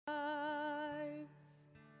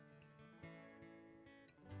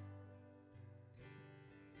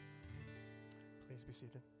Please be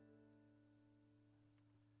seated.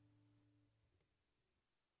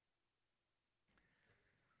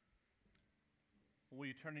 Will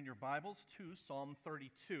you turn in your Bibles to Psalm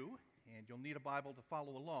 32, and you'll need a Bible to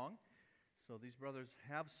follow along. So these brothers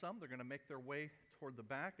have some. They're going to make their way toward the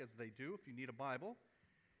back as they do. If you need a Bible,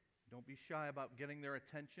 don't be shy about getting their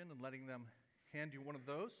attention and letting them hand you one of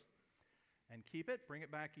those. And keep it. Bring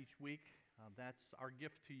it back each week. That's our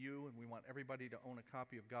gift to you, and we want everybody to own a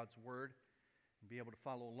copy of God's Word and be able to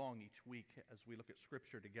follow along each week as we look at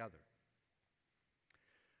Scripture together.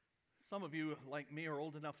 Some of you, like me, are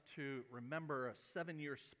old enough to remember a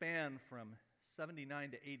 7-year span from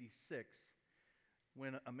 79 to 86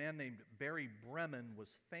 when a man named Barry Bremen was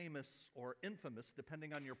famous or infamous,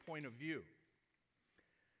 depending on your point of view.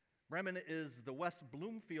 Bremen is the West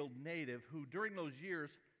Bloomfield native who, during those years,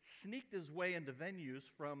 sneaked his way into venues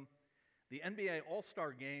from the NBA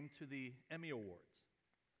All-Star Game to the Emmy Awards.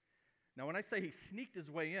 Now, when I say he sneaked his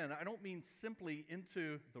way in, I don't mean simply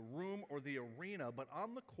into the room or the arena, but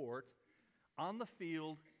on the court, on the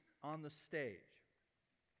field, on the stage.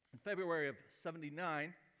 In February of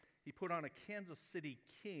 79, he put on a Kansas City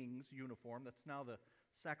Kings uniform, that's now the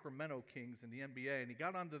Sacramento Kings in the NBA, and he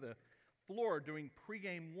got onto the floor doing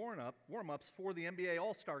pregame warm-ups for the NBA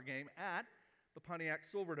All-Star Game at the Pontiac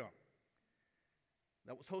Silverdome.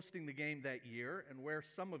 That was hosting the game that year, and where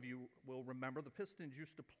some of you will remember, the Pistons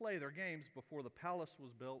used to play their games before the Palace was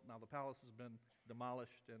built. Now the Palace has been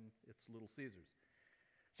demolished, and it's Little Caesars.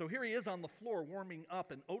 So here he is on the floor warming up,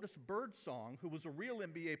 and Otis Birdsong, who was a real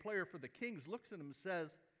NBA player for the Kings, looks at him and says,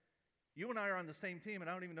 "You and I are on the same team, and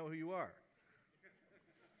I don't even know who you are."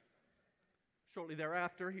 Shortly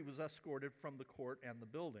thereafter, he was escorted from the court and the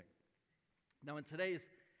building. Now, in today's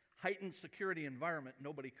heightened security environment,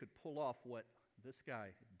 nobody could pull off what this guy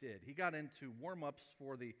did. He got into warm-ups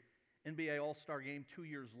for the NBA All-Star Game 2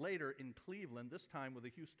 years later in Cleveland, this time with a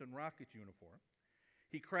Houston Rockets uniform.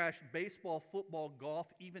 He crashed baseball, football, golf,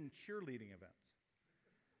 even cheerleading events.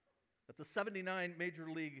 At the 79 Major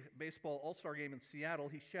League Baseball All-Star Game in Seattle,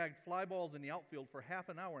 he shagged fly balls in the outfield for half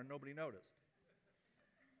an hour and nobody noticed.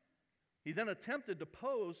 He then attempted to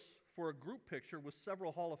pose for a group picture with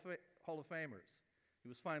several Hall of Famers. He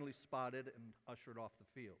was finally spotted and ushered off the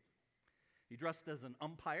field. He dressed as an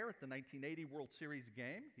umpire at the 1980 World Series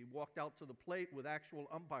game. He walked out to the plate with actual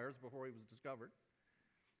umpires before he was discovered.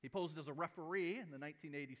 He posed as a referee in the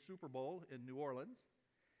 1980 Super Bowl in New Orleans.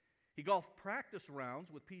 He golfed practice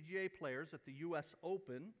rounds with PGA players at the U.S.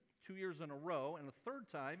 Open 2 years in a row, and a third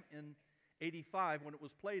time in '85 when it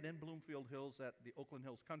was played in Bloomfield Hills at the Oakland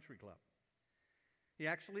Hills Country Club. He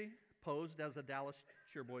actually posed as a Dallas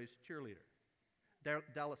Cowboys cheerleader.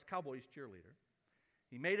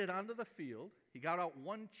 He made it onto the field. He got out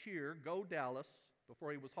one cheer, "Go Dallas,"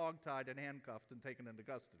 before he was hogtied and handcuffed and taken into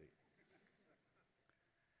custody.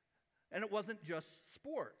 And it wasn't just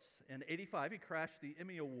sports. In '85, he crashed the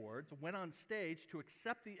Emmy Awards, went on stage to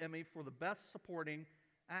accept the Emmy for the Best Supporting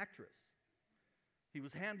Actress. He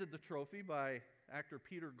was handed the trophy by actor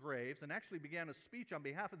Peter Graves and actually began a speech on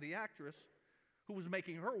behalf of the actress who was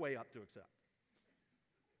making her way up to accept.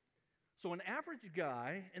 So an average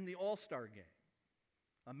guy in the All-Star game,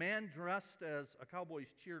 a man dressed as a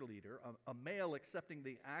Cowboys cheerleader, a male accepting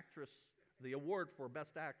the award for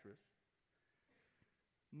Best Actress,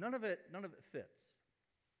 none of it fits.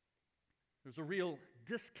 There's a real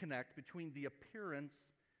disconnect between the appearance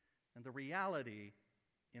and the reality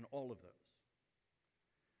in all of those.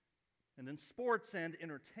 And in sports and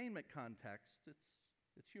entertainment contexts,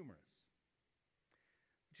 it's humorous.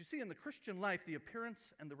 But you see, in the Christian life, the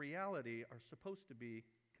appearance and the reality are supposed to be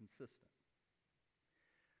consistent.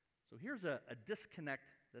 So here's a disconnect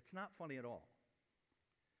that's not funny at all.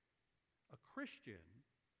 A Christian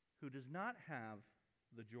who does not have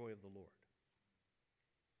the joy of the Lord.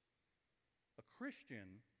 A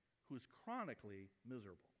Christian who is chronically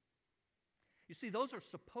miserable. You see, those are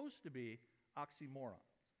supposed to be oxymorons.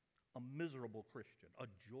 A miserable Christian, a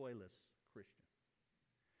joyless Christian.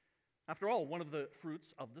 After all, one of the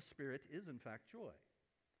fruits of the Spirit is, in fact, joy.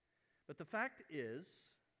 But the fact is,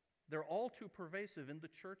 they're all too pervasive in the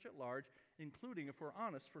church at large, including, if we're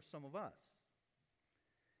honest, for some of us.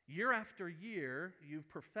 Year after year, you've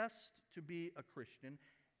professed to be a Christian,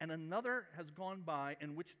 and another has gone by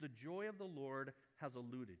in which the joy of the Lord has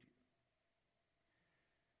eluded you.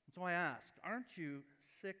 And so I ask, aren't you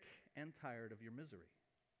sick and tired of your misery?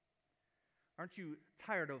 Aren't you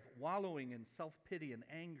tired of wallowing in self-pity and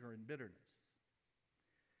anger and bitterness?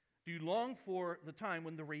 Do you long for the time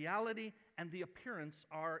when the reality and the appearance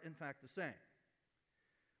are, in fact, the same?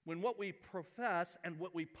 When what we profess and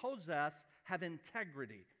what we possess have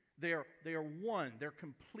integrity. They are one. They're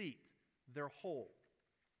complete. they're whole.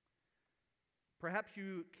 Perhaps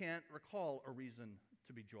you can't recall a reason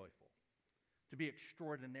to be joyful, to be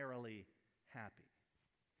extraordinarily happy.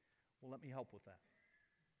 Well, let me help with that.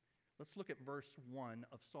 Let's look at verse 1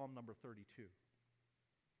 of Psalm number 32.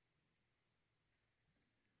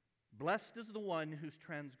 Blessed is the one whose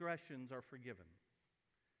transgressions are forgiven,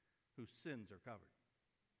 whose sins are covered.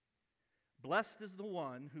 Blessed is the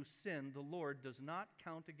one whose sin the Lord does not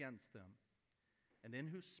count against them, and in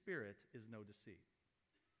whose spirit is no deceit.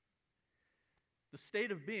 The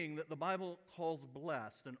state of being that the Bible calls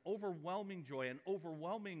blessed, an overwhelming joy, an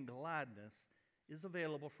overwhelming gladness, is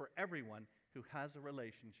available for everyone who has a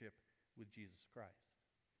relationship with Jesus Christ.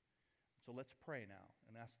 So let's pray now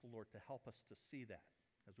and ask the Lord to help us to see that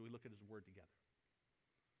as we look at His Word together.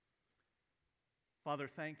 Father,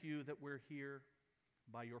 thank you that we're here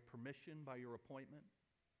by your permission, by your appointment.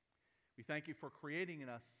 We thank you for creating in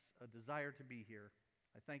us a desire to be here.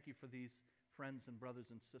 I thank you for these friends and brothers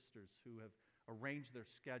and sisters who have arranged their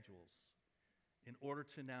schedules in order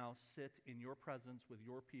to now sit in your presence with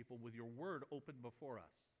your people, with your word open before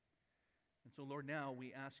us. And so, Lord, now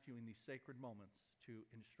we ask you in these sacred moments to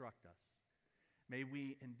instruct us. May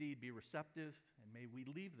we indeed be receptive, and may we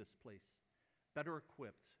leave this place better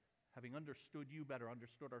equipped, having understood you better,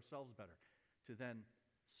 understood ourselves better, to then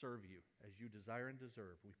serve you as you desire and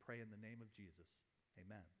deserve. We pray in the name of Jesus.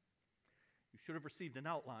 Amen. You should have received an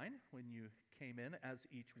outline when you came in, as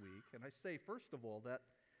each week. And I say, first of all, that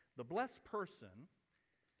the blessed person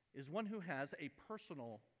is one who has a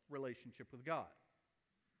personal relationship with God.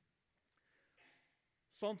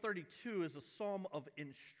 Psalm 32 is a psalm of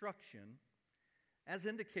instruction, as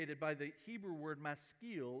indicated by the Hebrew word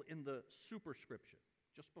maskil in the superscription.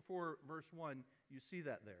 Just before verse 1, you see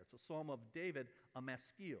that there. It's a psalm of David, a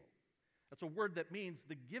maskil. That's a word that means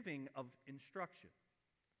the giving of instruction.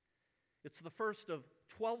 It's the first of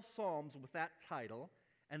 12 psalms with that title,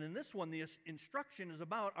 and in this one, the instruction is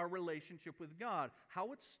about our relationship with God,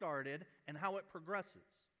 how it started and how it progresses.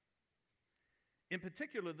 In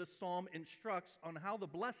particular, this psalm instructs on how the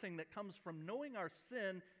blessing that comes from knowing our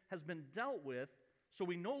sin has been dealt with, so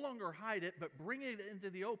we no longer hide it, but bring it into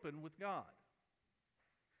the open with God.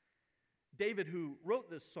 David, who wrote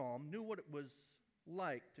this psalm, knew what it was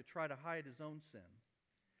like to try to hide his own sin,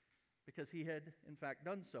 because he had, in fact,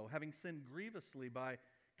 done so, having sinned grievously by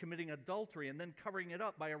committing adultery and then covering it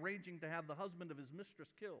up by arranging to have the husband of his mistress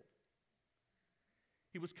killed.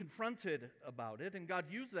 He was confronted about it, and God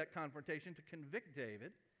used that confrontation to convict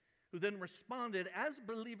David, who then responded, as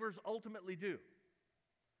believers ultimately do,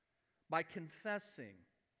 by confessing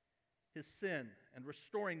his sin and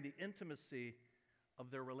restoring the intimacy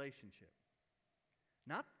of their relationship.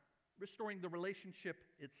 Not restoring the relationship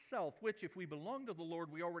itself, which, if we belong to the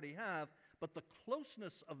Lord, we already have, but the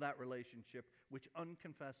closeness of that relationship, which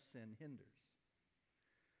unconfessed sin hinders.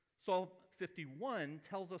 Psalm 51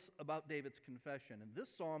 tells us about David's confession, and this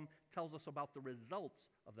psalm tells us about the results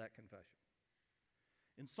of that confession.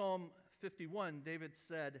 In Psalm 51, David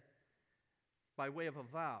said, by way of a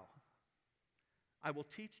vow, I will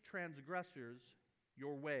teach transgressors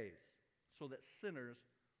your ways, so that sinners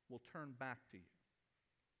will turn back to you.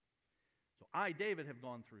 So I, David, have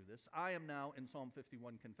gone through this. I am now in Psalm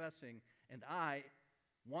 51 confessing, and I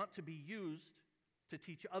want to be used to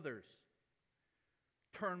teach others.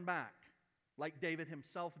 Turn back, like David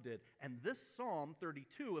himself did. And this Psalm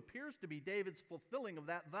 32 appears to be David's fulfilling of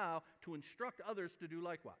that vow to instruct others to do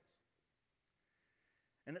likewise.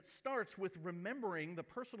 And it starts with remembering the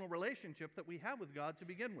personal relationship that we have with God to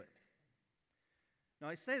begin with. Now,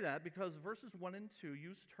 I say that because verses 1 and 2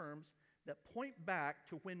 use terms that point back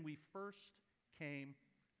to when we first came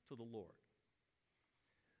to the Lord.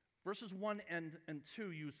 Verses 1 and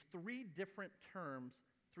 2 use three different terms,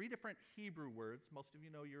 three different Hebrew words. Most of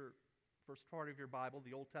you know your first part of your Bible,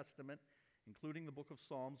 the Old Testament, including the book of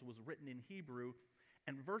Psalms, was written in Hebrew.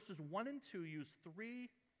 And verses 1 and 2 use three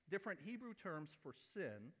different Hebrew terms for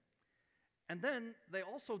sin. And then they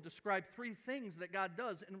also describe three things that God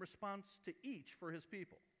does in response to each for his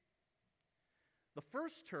people. The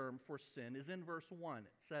first term for sin is in verse 1. It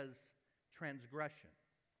says transgression.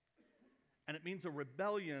 And it means a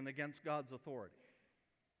rebellion against God's authority.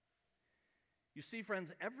 You see,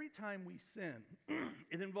 friends, every time we sin,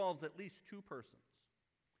 it involves at least two persons.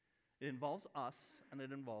 It involves us, and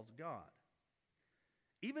it involves God.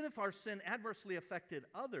 Even if our sin adversely affected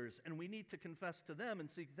others and we need to confess to them and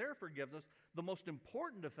seek their forgiveness, the most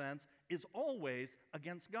important offense is always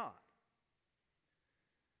against God.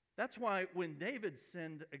 That's why when David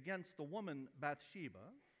sinned against the woman Bathsheba,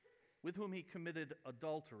 with whom he committed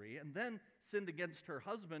adultery, and then sinned against her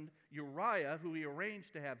husband Uriah, who he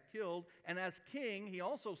arranged to have killed, and as king he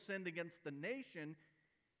also sinned against the nation.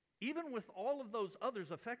 Even with all of those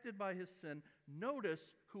others affected by his sin, notice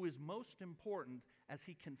who is most important as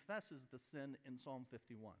he confesses the sin in Psalm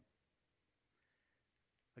 51.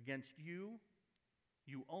 Against you,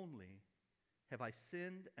 you only, have I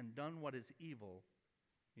sinned and done what is evil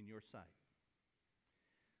in your sight.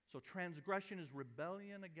 So transgression is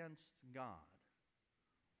rebellion against God.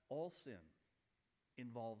 All sin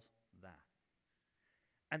involves that.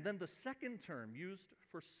 And then the second term used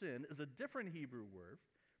for sin is a different Hebrew word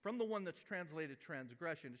from the one that's translated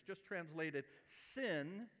transgression. It's just translated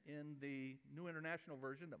sin in the New International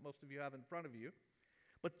Version that most of you have in front of you.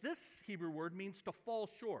 But this Hebrew word means to fall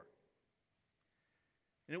short.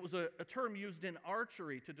 And it was a term used in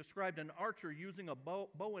archery to describe an archer using a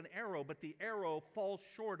bow and arrow, but the arrow falls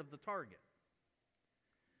short of the target.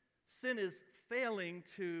 Sin is failing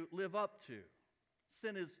to live up to.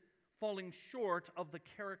 Sin is falling short of the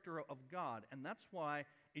character of God. And that's why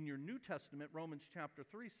in your New Testament, Romans chapter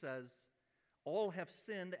 3 says, all have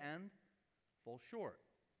sinned and fall short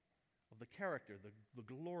of the character, the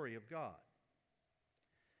glory of God.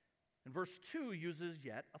 And verse 2 uses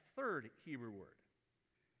yet a third Hebrew word.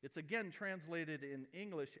 It's again translated in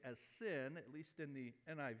English as sin, at least in the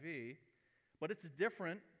NIV, but it's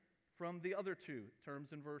different from the other two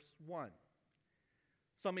terms in verse 1.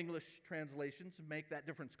 Some English translations make that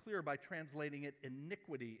difference clear by translating it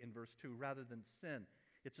iniquity in verse 2 rather than sin.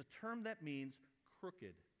 It's a term that means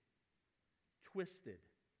crooked, twisted,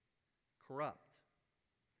 corrupt.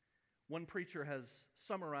 One preacher has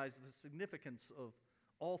summarized the significance of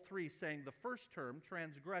all three, saying the first term,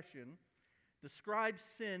 transgression, describes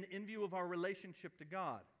sin in view of our relationship to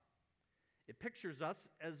God. It pictures us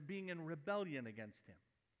as being in rebellion against Him.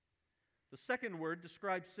 The second word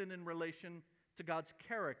describes sin in relation to God's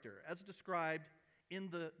character, as described in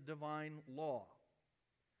the divine law.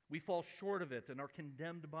 We fall short of it and are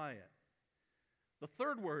condemned by it. The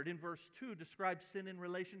third word in verse 2 describes sin in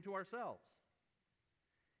relation to ourselves.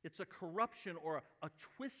 It's a corruption or a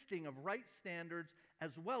twisting of right standards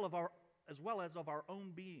as well as of our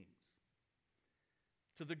own beings.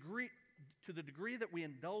 To the degree that we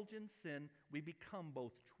indulge in sin, we become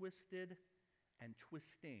both twisted and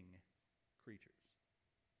twisting creatures.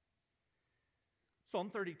 Psalm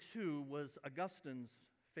 32 was Augustine's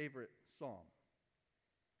favorite psalm.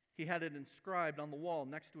 He had it inscribed on the wall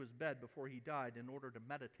next to his bed before he died in order to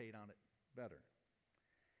meditate on it better.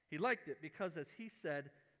 He liked it because, as he said,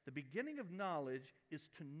 the beginning of knowledge is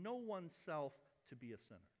to know oneself to be a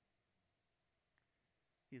sinner.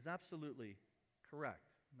 He's absolutely correct.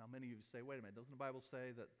 Now, many of you say, wait a minute, doesn't the Bible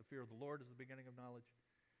say that the fear of the Lord is the beginning of knowledge?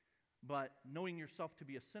 But knowing yourself to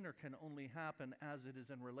be a sinner can only happen as it is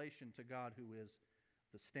in relation to God, who is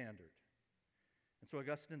the standard. And so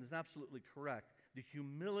Augustine is absolutely correct. The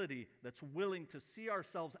humility that's willing to see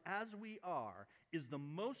ourselves as we are is the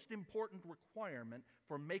most important requirement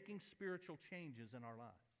for making spiritual changes in our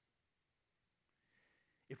lives.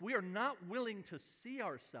 If we are not willing to see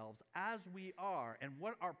ourselves as we are and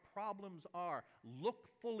what our problems are, look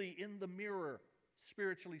fully in the mirror,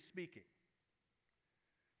 spiritually speaking,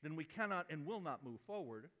 then we cannot and will not move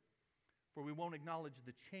forward, for we won't acknowledge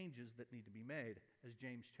the changes that need to be made, as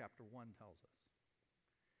James chapter 1 tells us.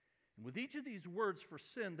 And with each of these words for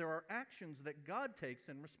sin, there are actions that God takes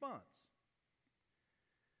in response.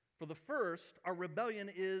 For the first, our rebellion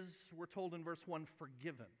is, we're told in verse 1,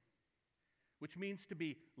 forgiven, which means to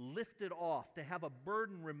be lifted off, to have a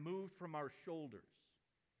burden removed from our shoulders.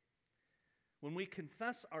 When we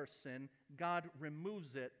confess our sin, God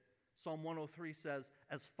removes it. Psalm 103 says,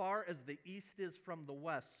 as far as the east is from the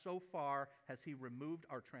west, so far has He removed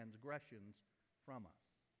our transgressions from us.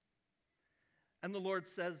 And the Lord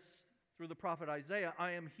says through the prophet Isaiah,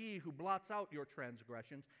 I am He who blots out your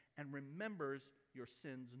transgressions and remembers your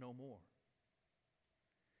sins no more.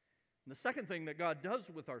 And the second thing that God does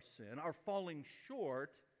with our sin, our falling short,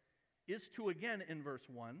 is to, again, in verse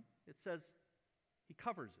 1, it says He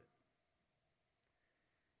covers it.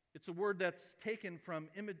 It's a word that's taken from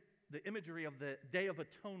the imagery of the Day of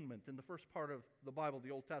Atonement in the first part of the Bible,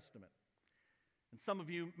 the Old Testament. And some of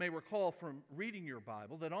you may recall from reading your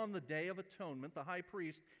Bible that on the Day of Atonement, the high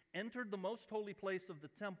priest entered the most holy place of the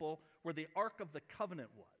temple where the Ark of the Covenant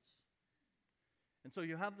was. And so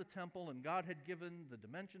you have the temple, and God had given the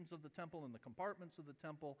dimensions of the temple and the compartments of the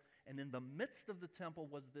temple, and in the midst of the temple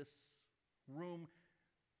was this room,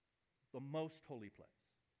 the most holy place.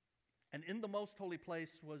 And in the most holy place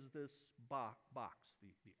was this box,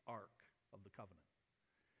 the Ark of the Covenant.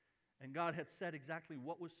 And God had said exactly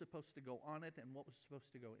what was supposed to go on it and what was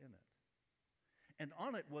supposed to go in it. And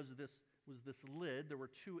on it was this lid. There were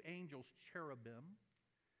two angels, cherubim,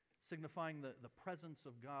 signifying the presence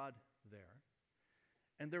of God there.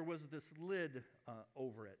 And there was this lid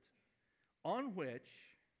over it, on which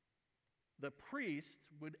the priest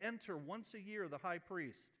would enter once a year, the high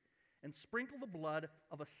priest, and sprinkle the blood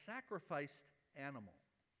of a sacrificed animal.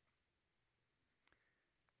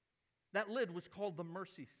 That lid was called the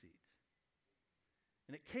mercy seat.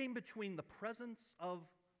 And it came between the presence of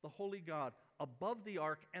the holy God above the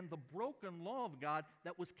ark and the broken law of God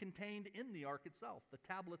that was contained in the ark itself,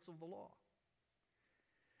 the tablets of the law.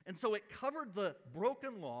 And so it covered the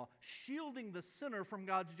broken law, shielding the sinner from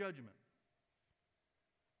God's judgment.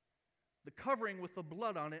 The covering with the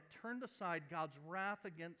blood on it turned aside God's wrath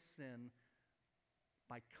against sin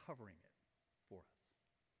by covering it for us.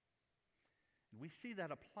 And we see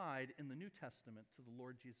that applied in the New Testament to the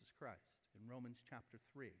Lord Jesus Christ in Romans chapter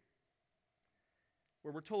 3,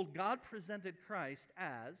 where we're told God presented Christ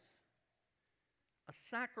as a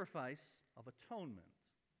sacrifice of atonement,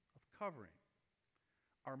 of covering,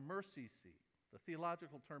 our mercy seat. The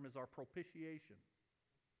theological term is our propitiation.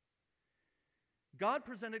 God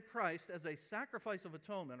presented Christ as a sacrifice of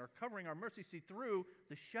atonement, or covering our mercy seat, through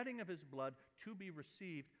the shedding of his blood to be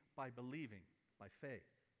received by believing, by faith.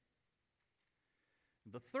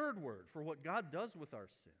 The third word for what God does with our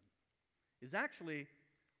sin is actually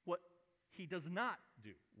what he does not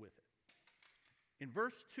do with it. In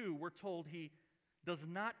verse 2, we're told he does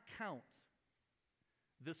not count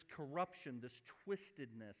this corruption, this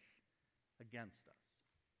twistedness against us.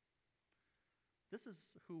 This is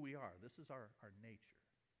who we are. This is our nature,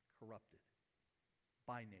 corrupted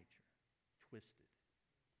by nature, twisted.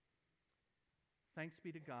 Thanks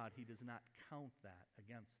be to God, he does not count that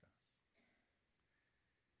against us.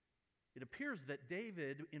 It appears that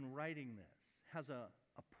David, in writing this, has a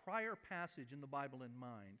prior passage in the Bible in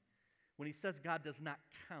mind when he says God does not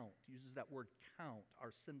count, uses that word count,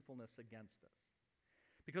 our sinfulness against us.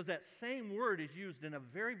 Because that same word is used in a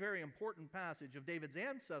very, very important passage of David's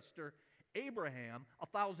ancestor, Abraham,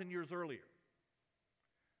 1,000 years earlier,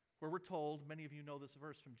 where we're told, many of you know this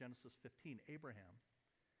verse from Genesis 15, Abraham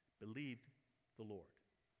believed the Lord,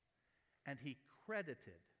 and he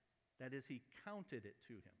credited, that is, he counted it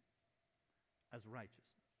to him as righteousness.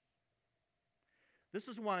 This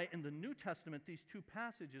is why in the New Testament these two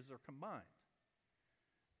passages are combined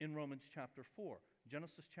in Romans chapter 4,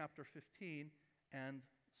 Genesis chapter 15, and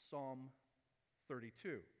Psalm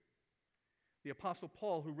 32. The Apostle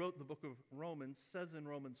Paul, who wrote the book of Romans, says in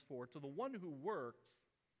Romans 4, to the one who works,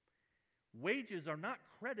 wages are not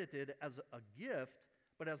credited as a gift,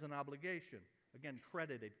 but as an obligation. Again,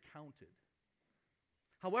 credited, counted.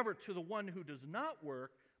 However, to the one who does not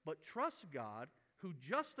work, but trusts God, who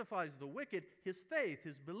justifies the wicked, his faith,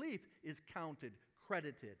 his belief is counted,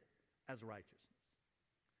 credited as righteousness.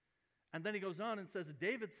 And then he goes on and says,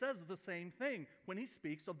 David says the same thing when he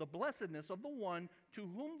speaks of the blessedness of the one to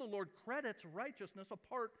whom the Lord credits righteousness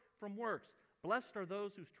apart from works. Blessed are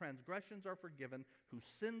those whose transgressions are forgiven, whose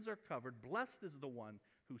sins are covered. Blessed is the one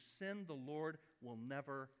whose sin the Lord will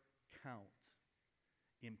never count,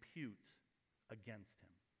 impute against him.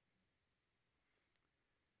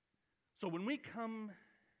 So when we come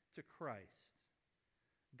to Christ,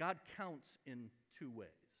 God counts in two ways.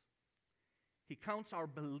 He counts our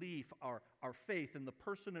belief, our faith in the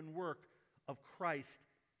person and work of Christ.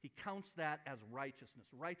 He counts that as righteousness,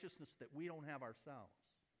 righteousness that we don't have ourselves,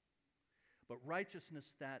 but righteousness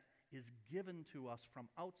that is given to us from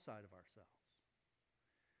outside of ourselves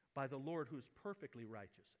by the Lord who is perfectly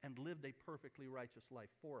righteous and lived a perfectly righteous life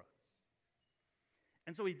for us.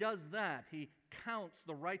 And so he does that. He counts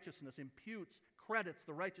the righteousness, imputes, credits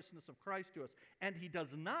the righteousness of Christ to us. And he does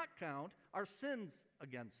not count our sins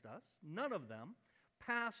against us, none of them,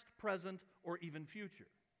 past, present, or even future.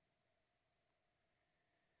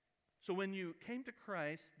 So when you came to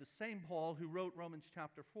Christ, the same Paul who wrote Romans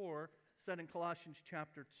chapter 4 said in Colossians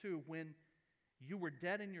chapter 2, when you were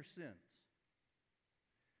dead in your sins,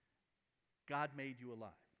 God made you alive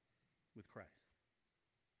with Christ.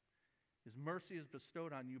 His mercy is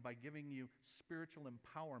bestowed on you by giving you spiritual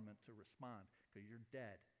empowerment to respond, because you're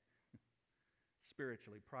dead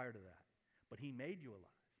spiritually prior to that. But he made you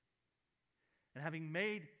alive. And having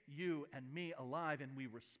made you and me alive, and we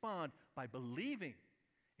respond by believing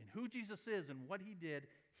in who Jesus is and what he did,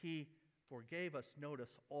 he forgave us, notice,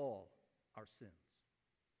 all our sins.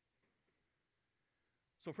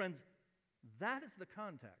 So friends, that is the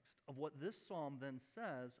context of what this psalm then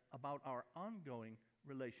says about our ongoing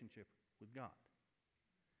relationship with God.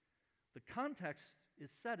 The context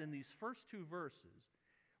is set in these first two verses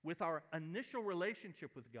with our initial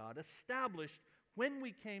relationship with God established when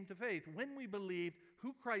we came to faith, when we believed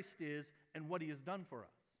who Christ is and what he has done for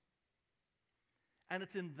us. And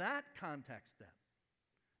it's in that context then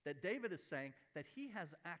that David is saying that he has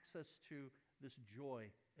access to this joy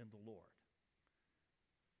in the Lord.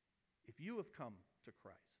 If you have come to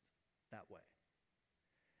Christ that way,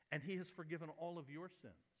 and he has forgiven all of your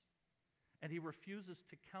sins, and he refuses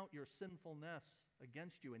to count your sinfulness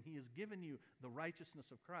against you, and he has given you the righteousness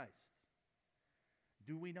of Christ,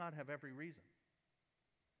 do we not have every reason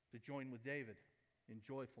to join with David in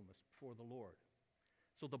joyfulness before the Lord?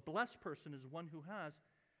 So the blessed person is one who has,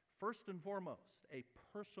 first and foremost, a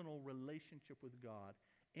personal relationship with God,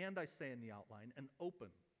 and I say in the outline, an open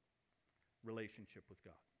relationship with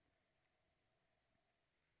God.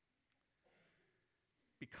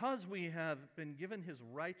 Because we have been given his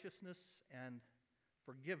righteousness and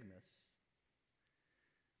forgiveness,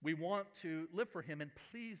 we want to live for him and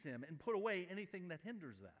please him and put away anything that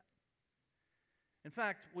hinders that. In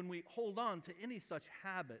fact, when we hold on to any such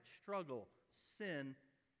habit, struggle, sin,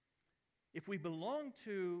 if we belong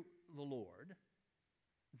to the Lord,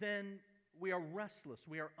 then we are restless,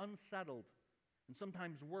 we are unsettled, and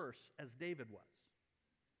sometimes worse, as David was.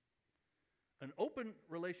 An open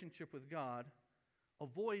relationship with God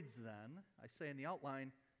avoids then, I say in the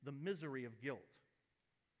outline, the misery of guilt.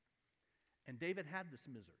 And David had this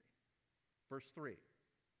misery. Verse 3.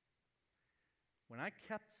 When I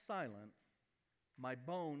kept silent, my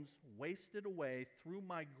bones wasted away through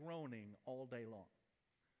my groaning all day long.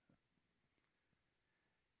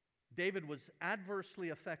 David was adversely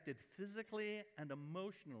affected physically and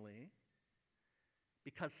emotionally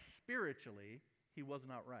because spiritually he was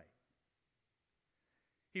not right.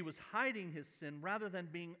 He was hiding his sin rather than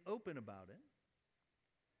being open about it.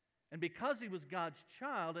 And because he was God's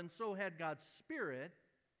child and so had God's Spirit,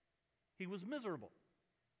 he was miserable.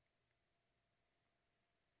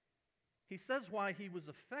 He says why he was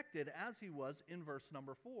affected as he was in verse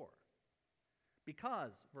number 4.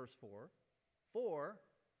 Because, verse 4, for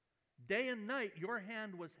day and night your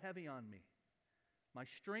hand was heavy on me. My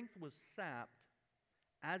strength was sapped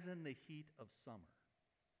as in the heat of summer.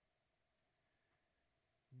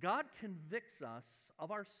 God convicts us of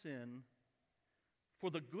our sin for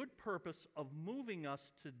the good purpose of moving us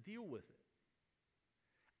to deal with it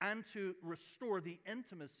and to restore the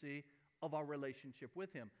intimacy of our relationship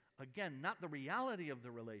with him. Again, not the reality of the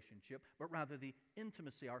relationship, but rather the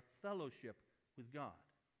intimacy, our fellowship with God.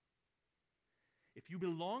 If you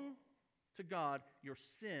belong to God, your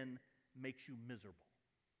sin makes you miserable.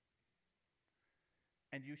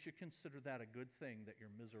 And you should consider that a good thing that you're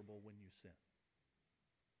miserable when you sin.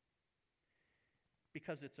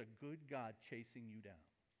 Because it's a good God chasing you down.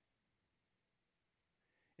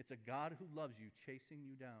 It's a God who loves you, chasing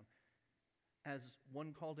you down. As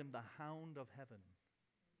one called him, the hound of heaven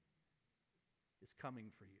is coming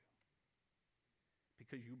for you.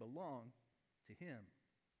 Because you belong to him.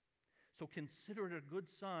 So consider it a good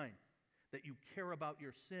sign that you care about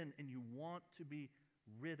your sin and you want to be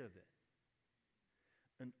rid of it.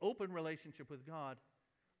 An open relationship with God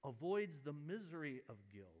avoids the misery of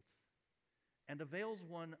guilt and avails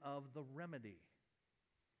one of the remedy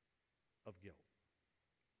of guilt.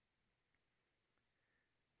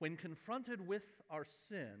 When confronted with our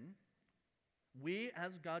sin, we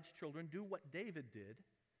as God's children do what David did,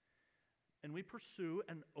 and we pursue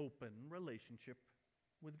an open relationship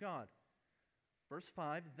with God. Verse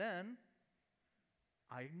 5, then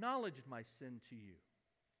I acknowledged my sin to you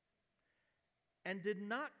and did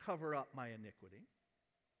not cover up my iniquity.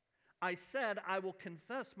 I said, I will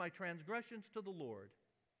confess my transgressions to the Lord,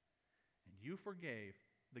 and you forgave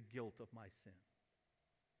the guilt of my sin.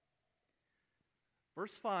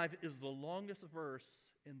 Verse 5 is the longest verse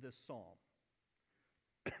in this psalm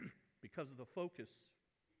because the focus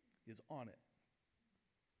is on it.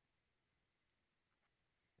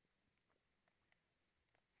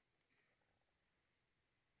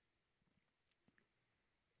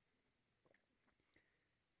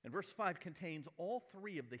 And verse 5 contains all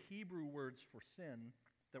three of the Hebrew words for sin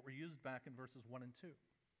that were used back in verses 1 and 2.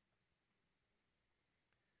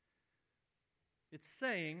 It's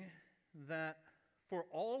saying that for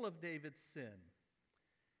all of David's sin,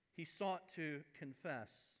 he sought to confess.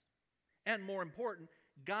 And more important,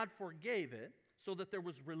 God forgave it so that there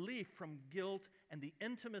was relief from guilt and the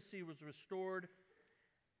intimacy was restored.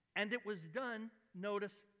 And it was done,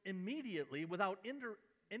 notice, immediately without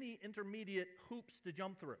any intermediate hoops to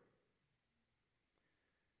jump through.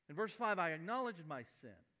 In verse 5, I acknowledged my sin,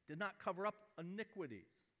 did not cover up iniquities,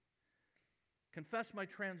 confessed my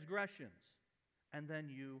transgressions, and then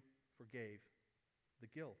you forgave the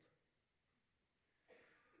guilt.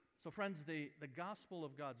 So friends, the gospel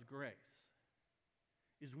of God's grace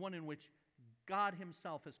is one in which God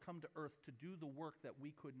himself has come to earth to do the work that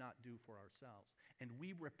we could not do for ourselves. And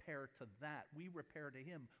we repair to that. We repair to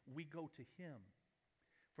him. We go to him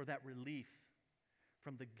for that relief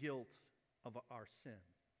from the guilt of our sin.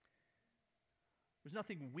 There's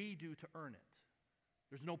nothing we do to earn it.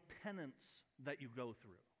 There's no penance that you go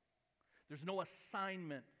through. There's no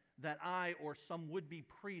assignment that I or some would-be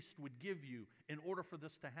priest would give you in order for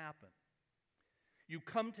this to happen. You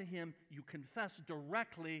come to him, you confess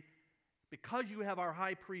directly because you have our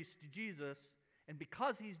high priest, Jesus, and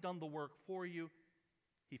because he's done the work for you,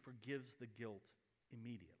 he forgives the guilt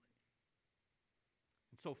immediately.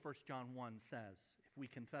 And so 1 John 1 says, if we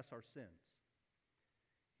confess our sins,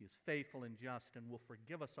 he is faithful and just and will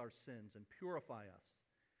forgive us our sins and purify us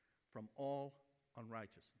from all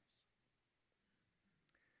unrighteousness.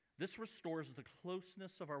 This restores the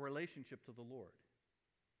closeness of our relationship to the Lord.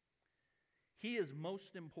 He is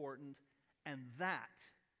most important, and that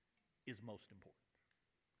is most important.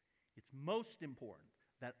 It's most important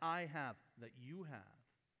that I have, that you have,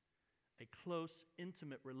 a close,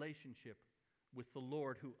 intimate relationship with the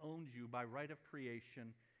Lord who owns you by right of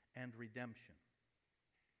creation and redemption.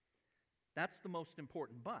 That's the most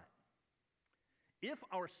important. But if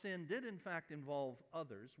our sin did in fact involve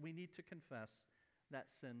others, we need to confess that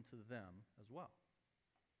sin to them as well.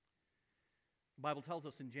 The Bible tells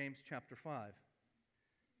us in James chapter 5,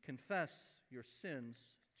 confess your sins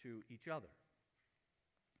to each other.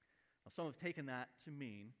 Now, some have taken that to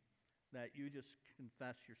mean that you just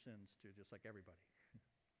confess your sins to just like everybody.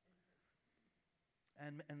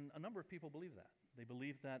 And a number of people believe that. They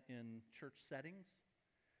believe that in church settings,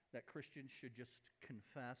 that Christians should just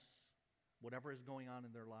confess whatever is going on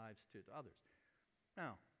in their lives to others.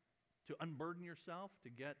 Now, to unburden yourself, to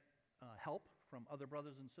get help from other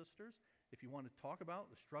brothers and sisters, if you want to talk about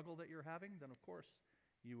the struggle that you're having, then of course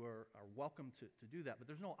you are welcome to do that. But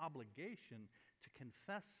there's no obligation to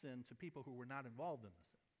confess sin to people who were not involved in the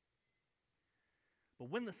sin. But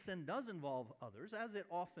when the sin does involve others, as it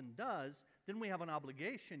often does, then we have an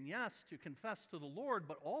obligation, yes, to confess to the Lord,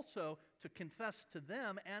 but also to confess to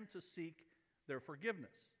them and to seek their forgiveness.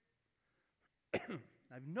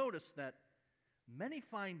 I've noticed that many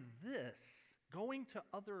find this, going to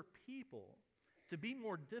other people, to be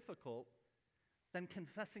more difficult than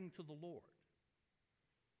confessing to the Lord,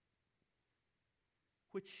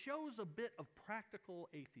 which shows a bit of practical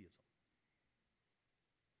atheism.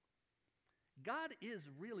 God is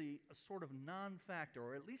really a sort of non-factor,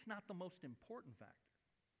 or at least not the most important factor.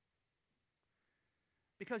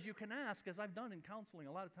 Because you can ask, as I've done in counseling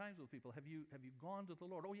a lot of times with people, have you gone to the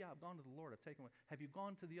Lord? Oh yeah, I've gone to the Lord. I've taken one. Have you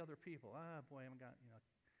gone to the other people? Boy, I haven't got,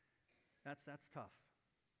 that's tough.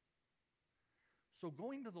 So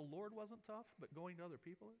going to the Lord wasn't tough, but going to other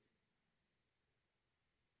people is?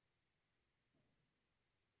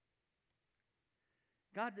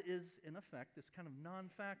 God is, in effect, this kind of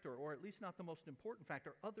non-factor, or at least not the most important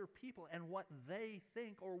factor. Other people and what they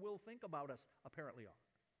think or will think about us apparently are.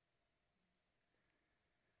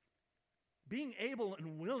 Being able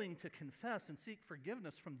and willing to confess and seek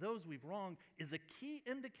forgiveness from those we've wronged is a key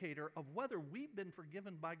indicator of whether we've been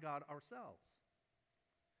forgiven by God ourselves.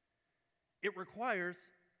 It requires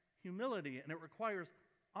humility and it requires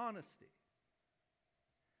honesty.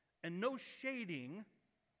 And no shading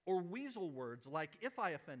or weasel words like, if I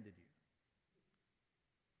offended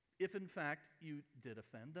you. If in fact you did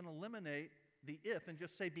offend, then eliminate the if and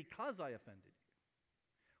just say, because I offended you.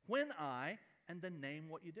 When I, and then name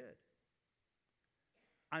what you did.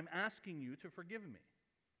 I'm asking you to forgive me.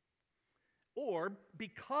 Or,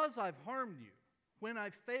 because I've harmed you, when I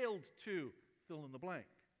failed to fill in the blank,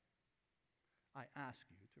 I ask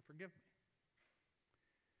you to forgive me.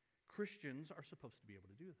 Christians are supposed to be able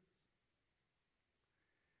to do this.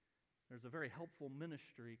 There's a very helpful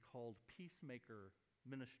ministry called Peacemaker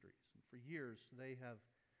Ministries. And for years, they have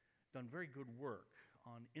done very good work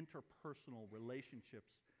on interpersonal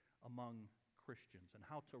relationships among Christians and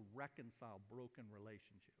how to reconcile broken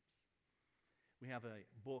relationships. We have a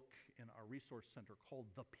book in our resource center called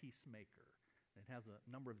The Peacemaker. It has a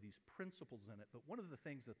number of these principles in it, but one of the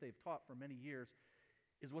things that they've taught for many years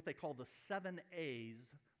is what they call the 7 A's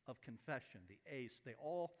of confession. The A's,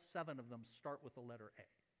 all 7 of them start with the letter A.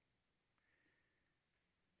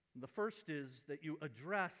 The first is that you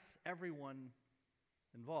address everyone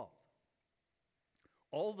involved,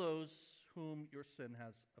 all those whom your sin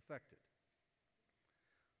has affected.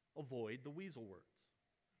 Avoid the weasel words.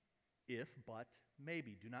 If, but,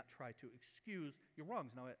 maybe. Do not try to excuse your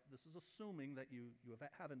wrongs. Now, this is assuming that you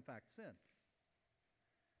have in fact sinned.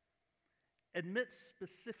 Admit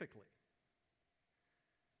specifically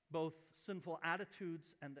both sinful attitudes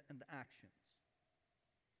and actions.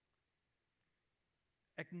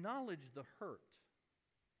 Acknowledge the hurt.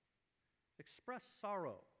 Express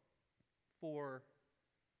sorrow for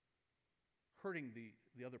hurting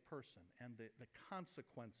the other person and the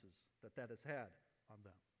consequences that has had on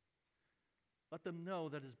them. Let them know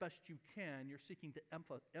that as best you can, you're seeking to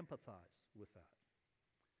empathize with that.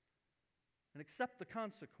 And accept the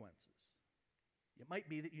consequences. It might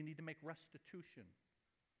be that you need to make restitution,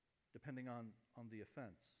 depending on the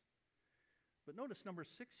offense. But notice number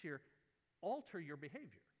 6 here, alter your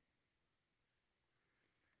behavior.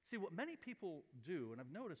 See, what many people do, and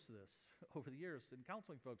I've noticed this over the years in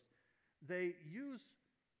counseling folks, they use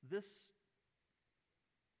this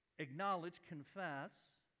acknowledge, confess,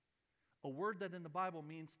 a word that in the Bible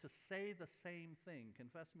means to say the same thing.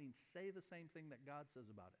 Confess means say the same thing that God says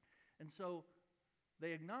about it. And so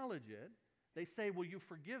they acknowledge it. They say, will you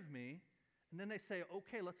forgive me? And then they say,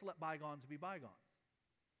 okay, let's let bygones be bygones.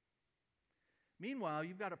 Meanwhile,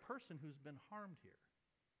 you've got a person who's been harmed here.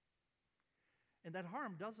 And that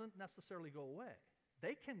harm doesn't necessarily go away.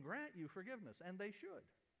 They can grant you forgiveness, and they should.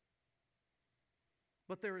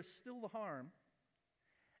 But there is still the harm,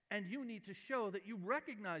 and you need to show that you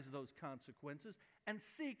recognize those consequences and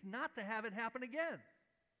seek not to have it happen again.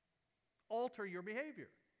 Alter your behavior.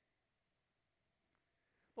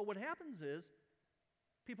 But what happens is,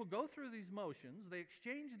 people go through these motions, they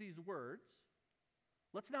exchange these words,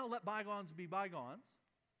 let's now let bygones be bygones,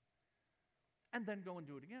 and then go and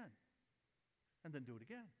do it again. And then do it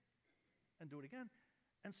again. And do it again.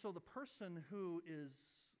 And so the person who is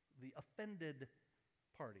the offended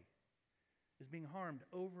party is being harmed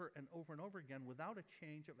over and over and over again without a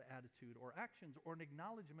change of attitude or actions or an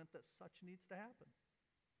acknowledgement that such needs to happen.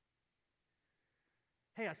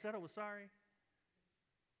 Hey, I said I was sorry.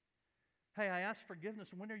 Hey, I asked forgiveness.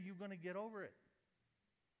 When are you going to get over it?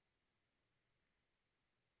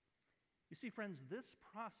 You see, friends, this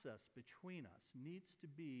process between us needs to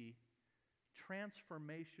be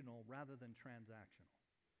transformational rather than transactional.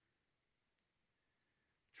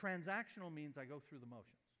 Transactional means I go through the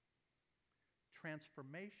motions.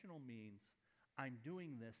 Transformational means I'm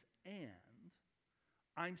doing this and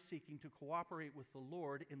I'm seeking to cooperate with the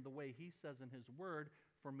Lord in the way He says in His Word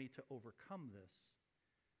for me to overcome this,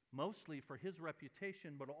 mostly for His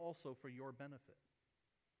reputation, but also for your benefit.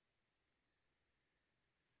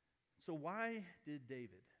 So why did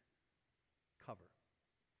David cover?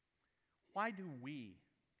 Why do we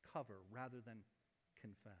cover rather than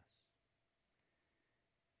confess?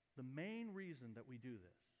 The main reason that we do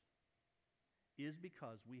this is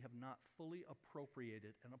because we have not fully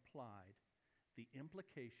appropriated and applied the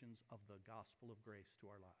implications of the gospel of grace to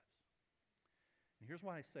our lives. And here's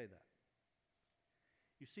why I say that.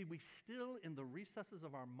 You see, we still, in the recesses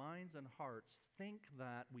of our minds and hearts, think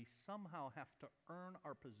that we somehow have to earn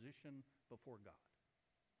our position before God.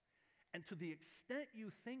 And to the extent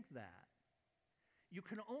you think that, you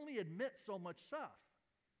can only admit so much stuff.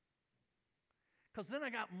 Because then I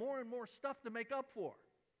got more and more stuff to make up for.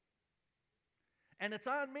 And it's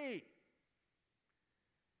on me.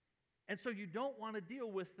 And so you don't want to deal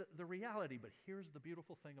with the reality. But here's the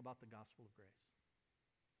beautiful thing about the gospel of grace.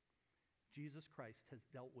 Jesus Christ has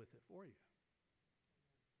dealt with it for you.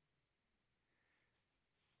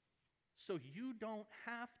 So you don't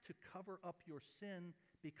have to cover up your sin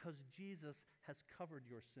because Jesus has covered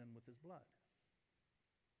your sin with His blood.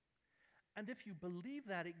 And if you believe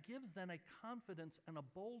that, it gives then a confidence and a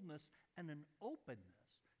boldness and an openness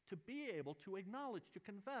to be able to acknowledge, to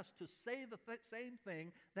confess, to say the same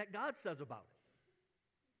thing that God says about it.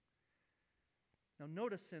 Now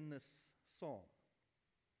notice in this psalm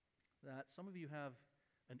that some of you have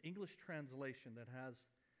an English translation that has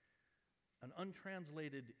an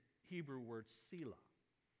untranslated Hebrew word, Selah.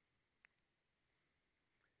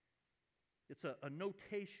 It's a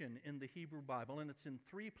notation in the Hebrew Bible, and it's in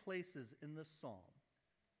 3 places in this psalm.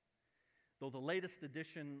 Though the latest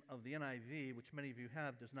edition of the NIV, which many of you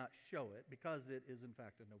have, does not show it, because it is in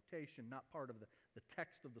fact a notation, not part of the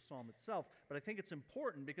text of the psalm itself. But I think it's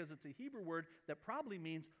important because it's a Hebrew word that probably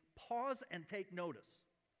means pause and take notice.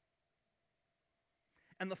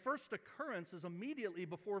 And the first occurrence is immediately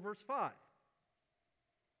before verse 5.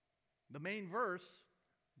 The main verse,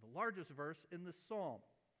 the largest verse in this psalm.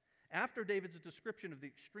 After David's description of the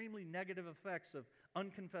extremely negative effects of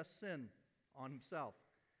unconfessed sin on himself.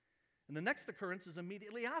 And the next occurrence is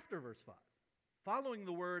immediately after verse 5, following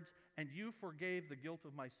the words, "And you forgave the guilt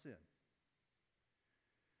of my sin."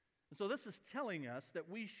 And so this is telling us that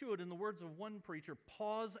we should, in the words of one preacher,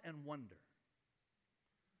 pause and wonder.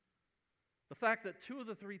 The fact that 2 of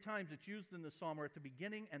the 3 times it's used in the psalm are at the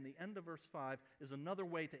beginning and the end of verse 5 is another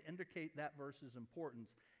way to indicate that verse's importance,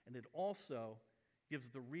 and it also gives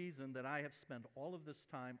the reason that I have spent all of this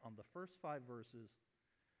time on the first 5 verses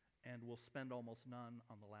and will spend almost none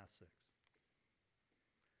on the last 6.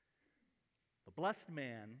 The blessed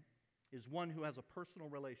man is one who has a personal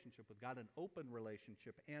relationship with God, an open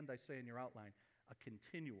relationship, and I say in your outline, a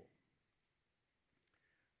continual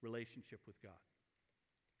relationship with God.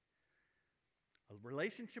 A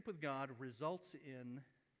relationship with God results in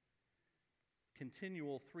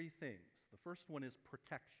continual 3 things. The first one is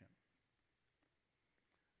protection.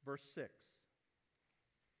 Verse 6.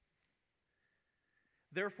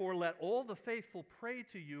 Therefore, let all the faithful pray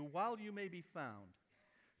to you while you may be found.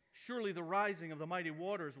 Surely the rising of the mighty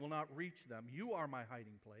waters will not reach them. You are my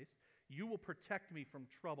hiding place. You will protect me from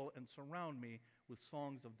trouble and surround me with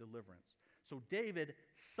songs of deliverance. So David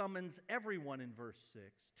summons everyone in verse 6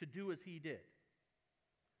 to do as he did.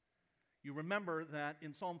 You remember that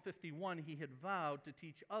in Psalm 51, he had vowed to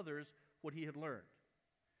teach others what he had learned.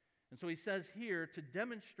 And so he says here to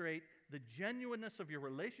demonstrate the genuineness of your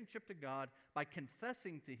relationship to God by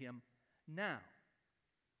confessing to him now,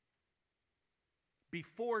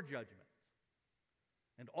 before judgment.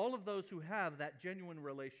 And all of those who have that genuine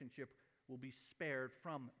relationship will be spared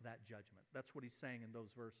from that judgment. That's what he's saying in those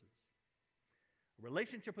verses. A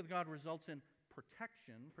relationship with God results in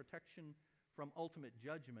protection from ultimate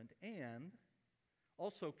judgment, and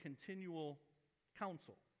also continual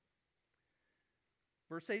counsel.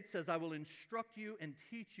 Verse 8 says, I will instruct you and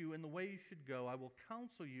teach you in the way you should go. I will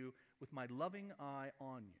counsel you with my loving eye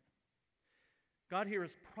on you. God here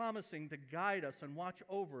is promising to guide us and watch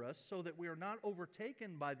over us so that we are not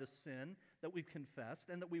overtaken by the sin that we've confessed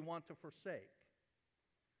and that we want to forsake.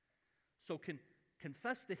 So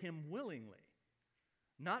confess to him willingly,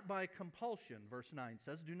 not by compulsion. Verse 9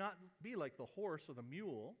 says, do not be like the horse or the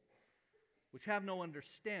mule, which have no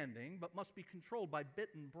understanding, but must be controlled by bit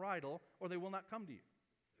and bridle, or they will not come to you.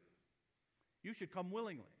 You should come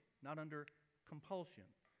willingly, not under compulsion.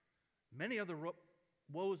 Many are the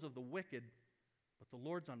woes of the wicked, but the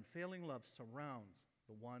Lord's unfailing love surrounds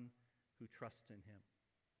the one who trusts in him.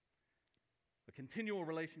 A continual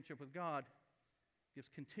relationship with God gives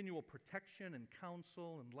continual protection and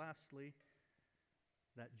counsel, and lastly,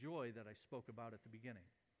 that joy that I spoke about at the beginning.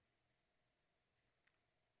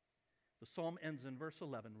 The psalm ends in verse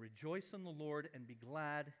 11, rejoice in the Lord and be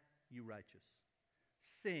glad, you righteous.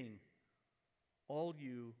 Sing, all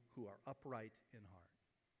you who are upright in heart.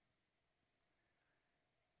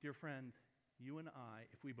 Dear friend, you and I,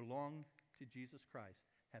 if we belong to Jesus Christ,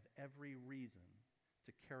 have every reason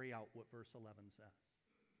to carry out what verse 11 says.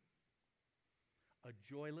 A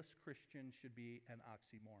joyless Christian should be an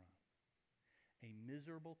oxymoron. A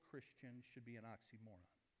miserable Christian should be an oxymoron.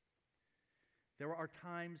 There are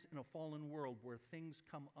times in a fallen world where things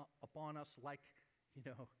come upon us like,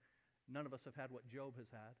 none of us have had what Job has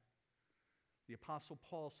had. The Apostle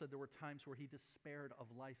Paul said there were times where he despaired of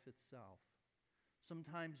life itself.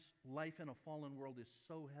 Sometimes life in a fallen world is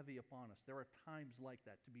so heavy upon us. There are times like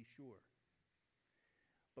that, to be sure.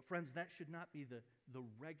 But friends, that should not be the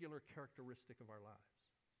regular characteristic of our lives.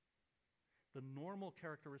 The normal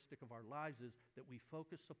characteristic of our lives is that we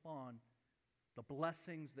focus upon the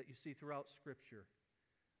blessings that you see throughout Scripture,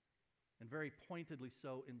 and very pointedly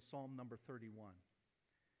so in Psalm number 31.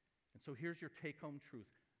 And so here's your take-home truth.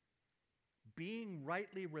 Being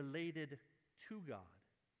rightly related to God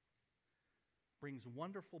brings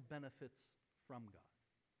wonderful benefits from God.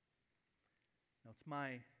 Now, it's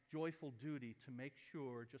my joyful duty to make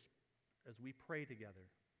sure, just as we pray together,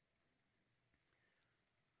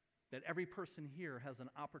 that every person here has an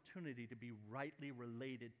opportunity to be rightly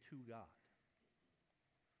related to God.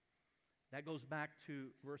 That goes back to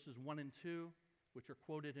verses 1 and 2, which are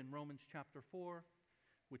quoted in Romans chapter 4,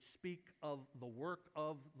 which speak of the work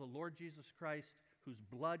of the Lord Jesus Christ, whose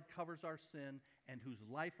blood covers our sin and whose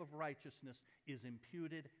life of righteousness is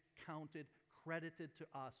imputed, counted, credited to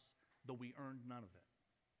us, though we earned none of it.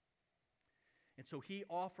 And so he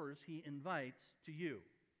invites to you,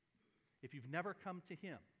 if you've never come to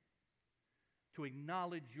him, to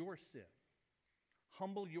acknowledge your sin.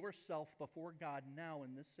 Humble yourself before God now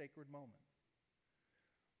in this sacred moment.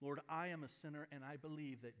 Lord, I am a sinner, and I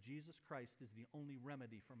believe that Jesus Christ is the only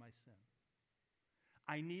remedy for my sin.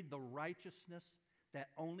 I need the righteousness that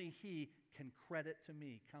only he can credit to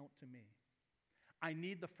me, count to me. I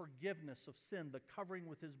need the forgiveness of sin, the covering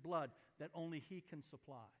with his blood that only he can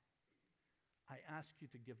supply. I ask you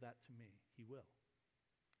to give that to me. He will.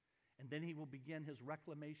 And then he will begin his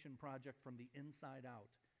reclamation project from the inside out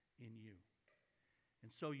in you.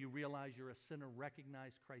 And so you realize you're a sinner,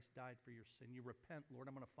 recognize Christ died for your sin. You repent, Lord,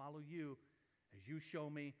 I'm going to follow you as you show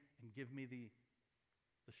me and give me the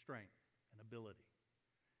strength and ability.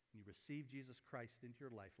 And you receive Jesus Christ into your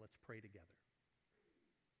life. Let's pray together.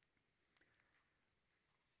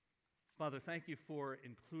 Father, thank you for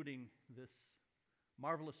including this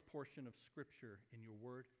marvelous portion of Scripture in your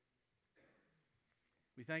word.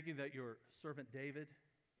 We thank you that your servant David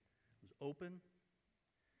was open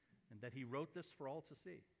and that he wrote this for all to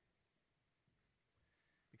see.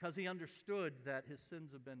 Because he understood that his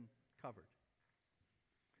sins have been covered,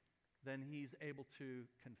 then he's able to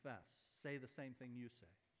confess, say the same thing you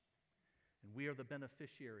say. And we are the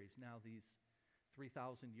beneficiaries now these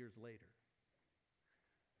 3,000 years later.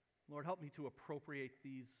 Lord, help me to appropriate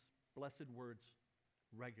these blessed words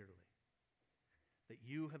regularly. That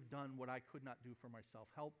you have done what I could not do for myself.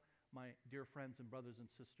 Help my dear friends and brothers and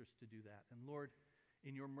sisters to do that. And Lord,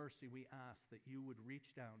 in your mercy, we ask that you would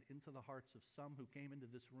reach down into the hearts of some who came into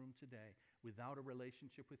this room today without a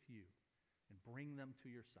relationship with you and bring them to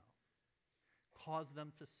yourself. Cause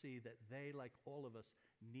them to see that they, like all of us,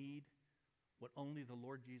 need what only the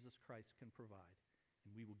Lord Jesus Christ can provide.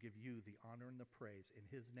 And we will give you the honor and the praise. In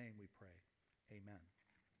his name we pray. Amen.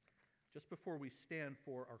 Just before we stand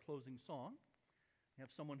for our closing song, we have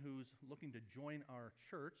someone who's looking to join our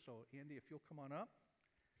church. So, Andy, if you'll come on up.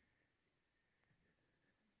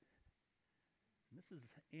 And this is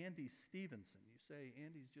Andy Stevenson. You say,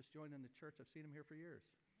 Andy's just joining the church. I've seen him here for years.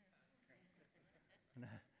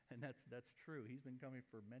 And that's true. He's been coming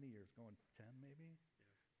for many years, going 10 maybe?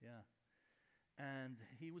 Yes. Yeah. And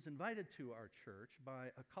he was invited to our church by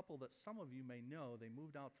a couple that some of you may know. They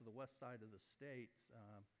moved out to the west side of the state,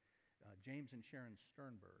 James and Sharon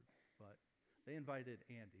Sternberg. But they invited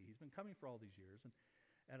Andy. He's been coming for all these years.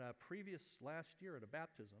 And at a previous last year at a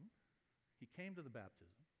baptism, he came to the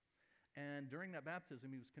baptism. And during that baptism,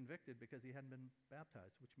 he was convicted because he hadn't been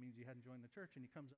baptized, which means he hadn't joined the church. And he comes